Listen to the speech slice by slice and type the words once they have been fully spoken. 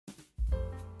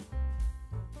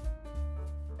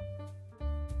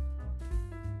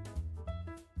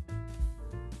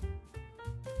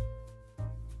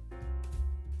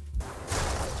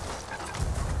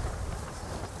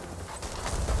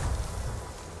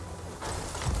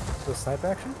The sniper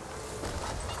action?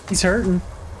 He's hurting.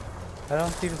 I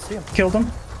don't even see him. Killed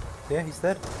him. Yeah, he's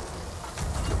dead.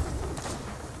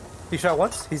 He shot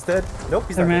once. He's dead. Nope,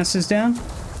 he's Their not dead. mass is down.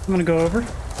 I'm gonna go over.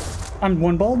 I'm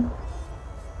one bald.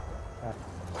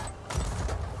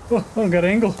 Oh, got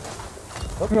angle.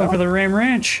 Oh, We're going for the Ram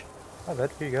Ranch. not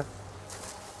bad. Here you go.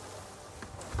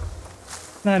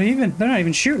 Not even. They're not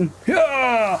even shooting.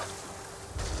 Yeah!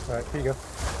 Alright, here you go.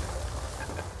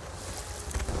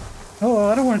 Oh,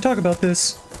 I don't want to talk about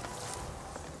this.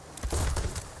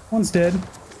 One's dead.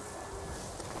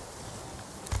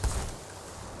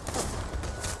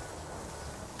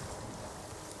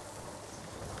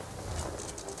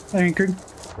 I anchored.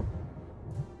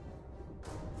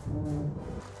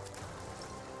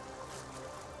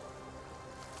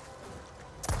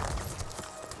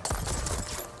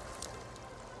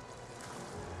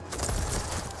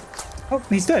 Oh,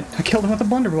 he's dead. I killed him with a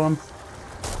blunderbomb.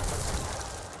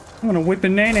 I'm gonna whip a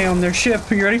Nene on their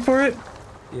ship. Are you ready for it?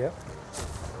 Yep.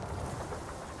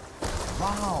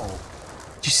 Wow.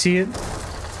 Did you see it?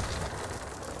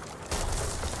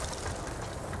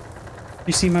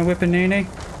 You see my whip and Nene?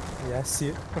 Yeah, I see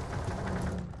it.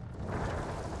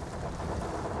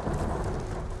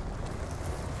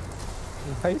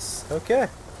 Nice. Okay.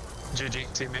 GG,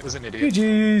 teammate was an idiot.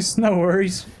 GG's. No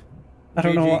worries. I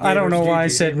don't know. I don't know why I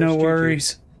said no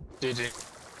worries. GG.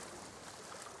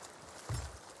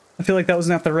 I feel like that was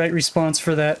not the right response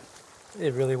for that.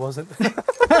 It really wasn't.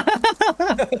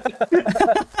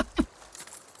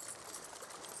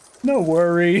 No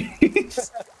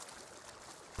worries.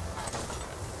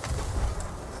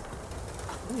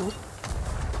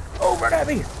 Oh, run at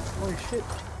me! Holy shit.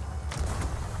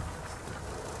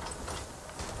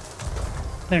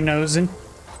 They're nosing.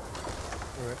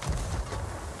 Alright.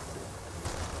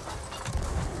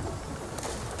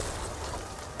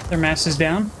 Their mass is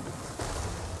down.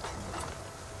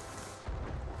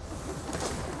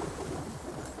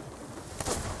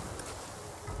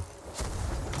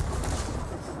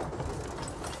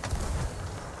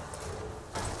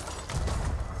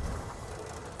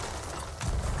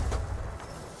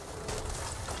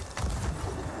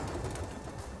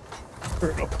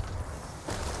 Brutal.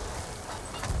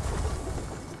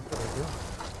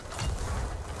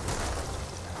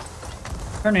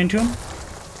 Turn into him.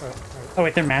 Oh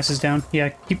wait, their mass is down. Yeah,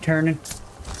 keep turning.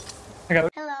 I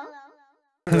got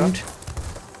pooned.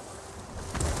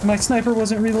 My sniper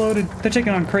wasn't reloaded. They're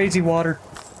taking on crazy water.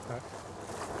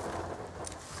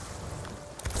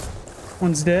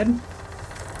 One's dead.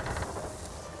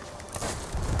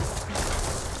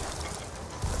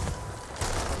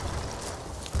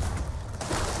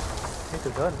 I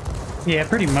think they're done. Yeah,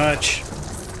 pretty much.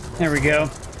 There we go.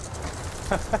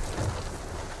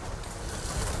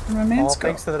 My All man's go.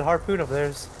 thanks to that harpoon of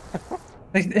theirs.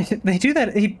 They do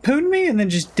that. He pooned me and then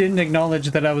just didn't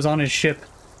acknowledge that I was on his ship.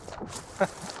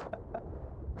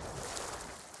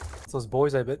 It's those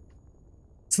boys, I bet.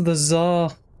 It's the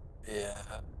Zaw. Yeah.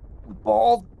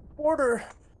 Bald border.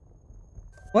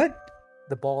 What?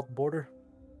 The bald border.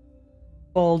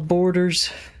 Bald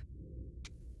borders.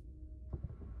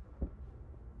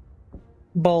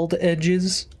 Bald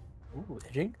edges. Ooh,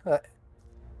 edging?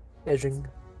 Edging.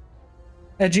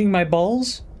 Edging my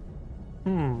balls?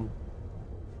 Hmm.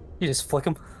 You just flick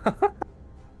them.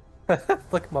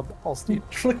 Flick my balls, dude.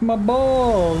 Flick my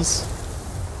balls.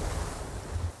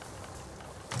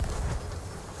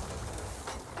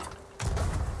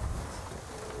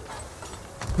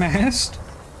 Mast?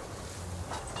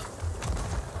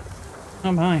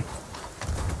 Oh my.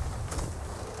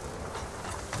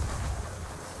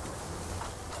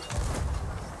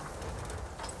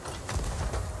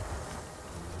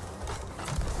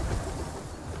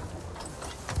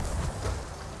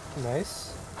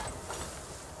 Nice.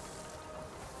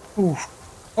 Ooh.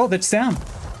 Oh, that's down.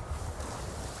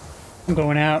 I'm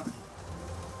going out.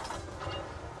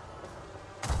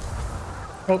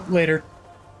 Oh, later.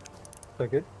 So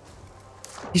good.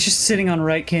 He's just sitting on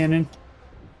right cannon.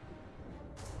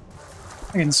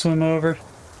 I can swim over.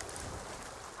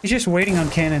 He's just waiting on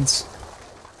cannons.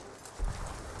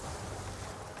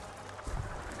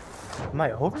 Am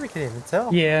I over? I can't even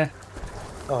tell. Yeah.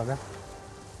 Oh, no.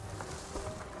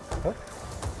 Oh.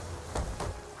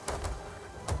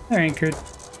 They're anchored.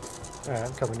 Alright,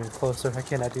 I'm coming in closer. I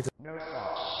cannot do this. No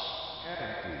sauce.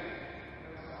 Empty.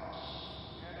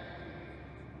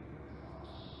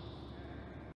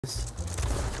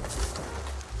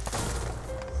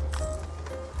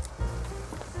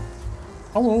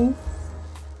 Hello.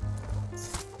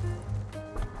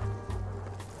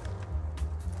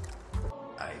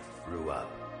 I threw up.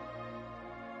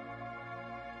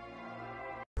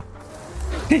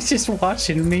 He's just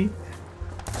watching me.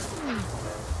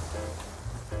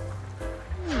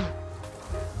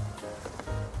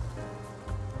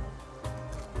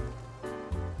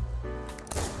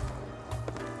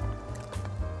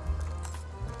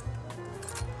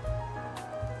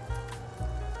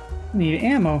 Need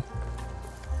ammo.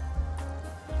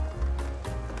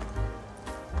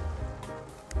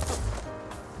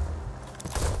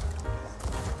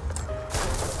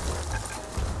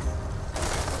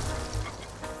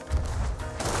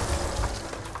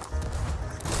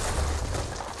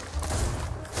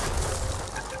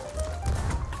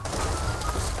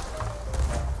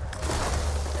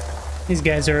 These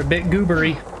guys are a bit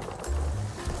goobery.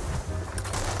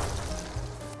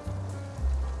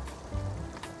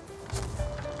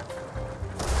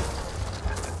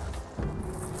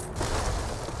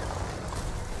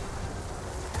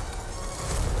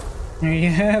 There you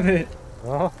have it.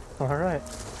 Oh, alright.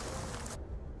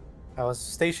 I was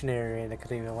stationary and I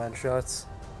couldn't even land shots.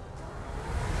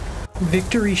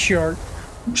 Victory shark.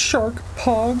 Shark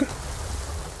pog.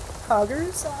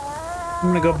 Poggers?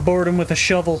 I'm gonna go board him with a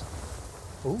shovel.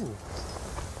 Ooh.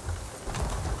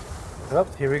 Oh,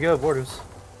 here we go, borders.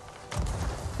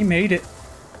 He made it.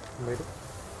 Made it.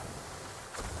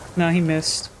 No, he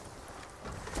missed.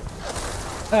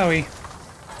 Owie.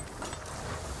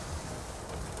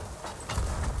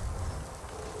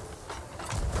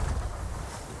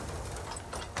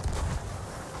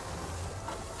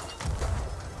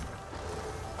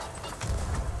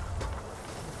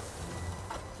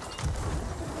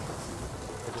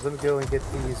 Let me go and get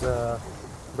these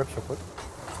reps real quick.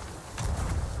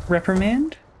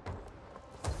 Reprimand?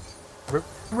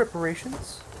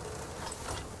 Reparations?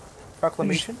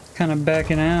 Proclamation? Kind of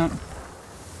backing out.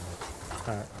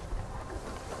 Alright.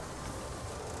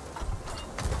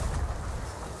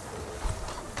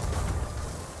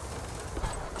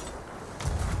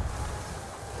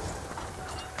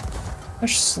 They're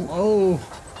slow.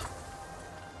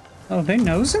 Oh, they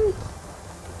nosing?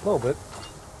 A little bit.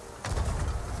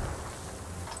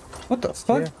 What the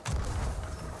fuck? Yeah.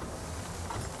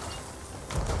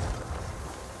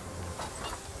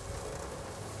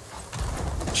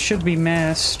 It should be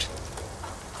masked.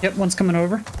 Yep, one's coming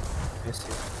over. Missed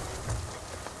it.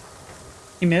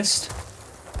 He missed.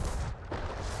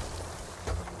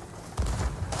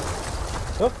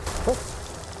 Oh, oh.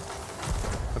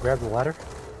 I grabbed the ladder.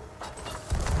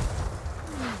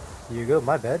 Here you go,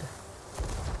 my bed.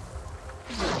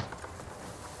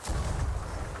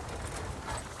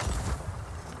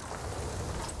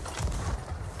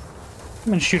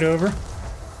 I'm gonna shoot over.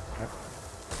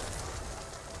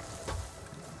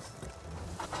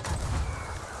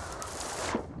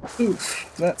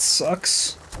 Oof, that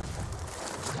sucks.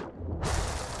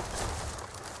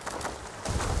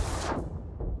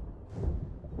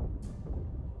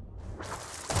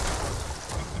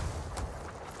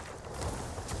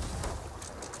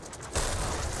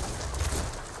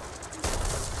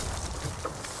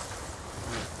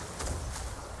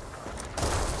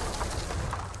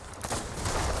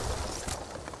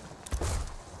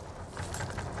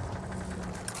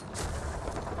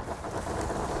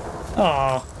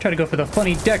 Aw, try to go for the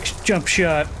funny dex jump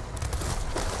shot.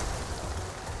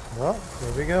 Well,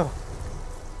 there we go.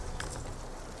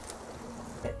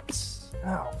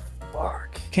 Oh,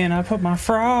 fuck. Can I put my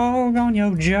frog on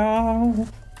your jaw?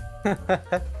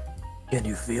 Can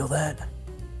you feel that?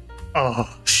 Oh,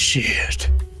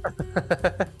 shit.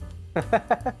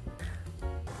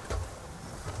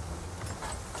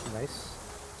 Nice.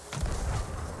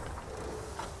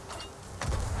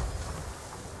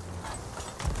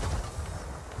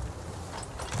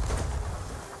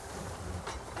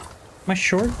 Am I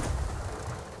short?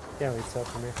 Can't reach out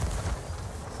from here.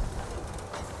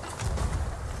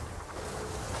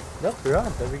 Nope, you're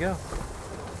on. There we go.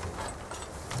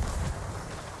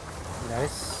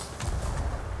 Nice.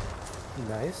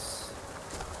 Nice.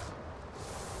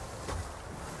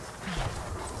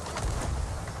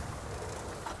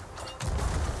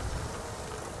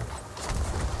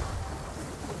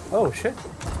 Oh shit.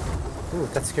 Ooh,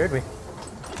 that scared me.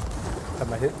 That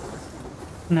might hit.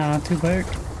 Nah, too late.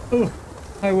 Ooh,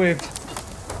 I waved.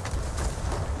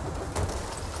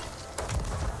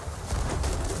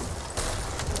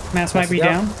 Mass might be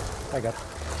down. I got it.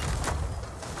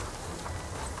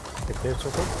 Get this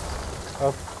real quick.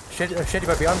 Oh, shit, shit, you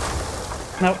might be on.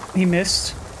 Nope, he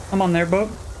missed. I'm on their boat.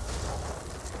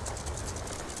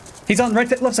 He's on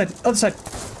right, left side, other side.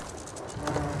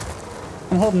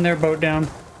 I'm holding their boat down.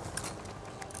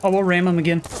 Oh, we'll ram him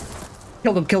again.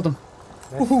 Killed him, killed him.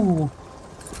 Nice. Woohoo!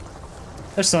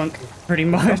 They're sunk, pretty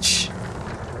much.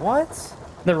 What?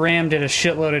 The ram did a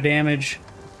shitload of damage.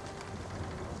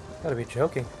 Gotta be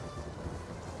joking.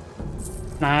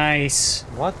 Nice.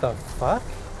 What the fuck?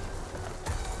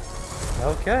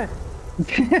 Okay.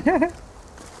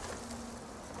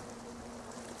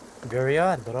 Very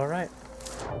odd, but alright.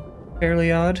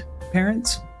 Fairly Odd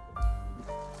Parents.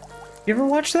 You ever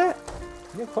watch that?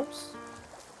 Yeah, of course.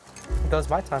 That was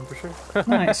my time for sure.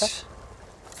 Nice.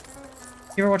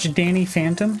 You ever watch Danny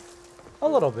Phantom? A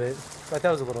little bit, but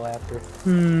that was a little after.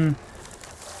 Hmm.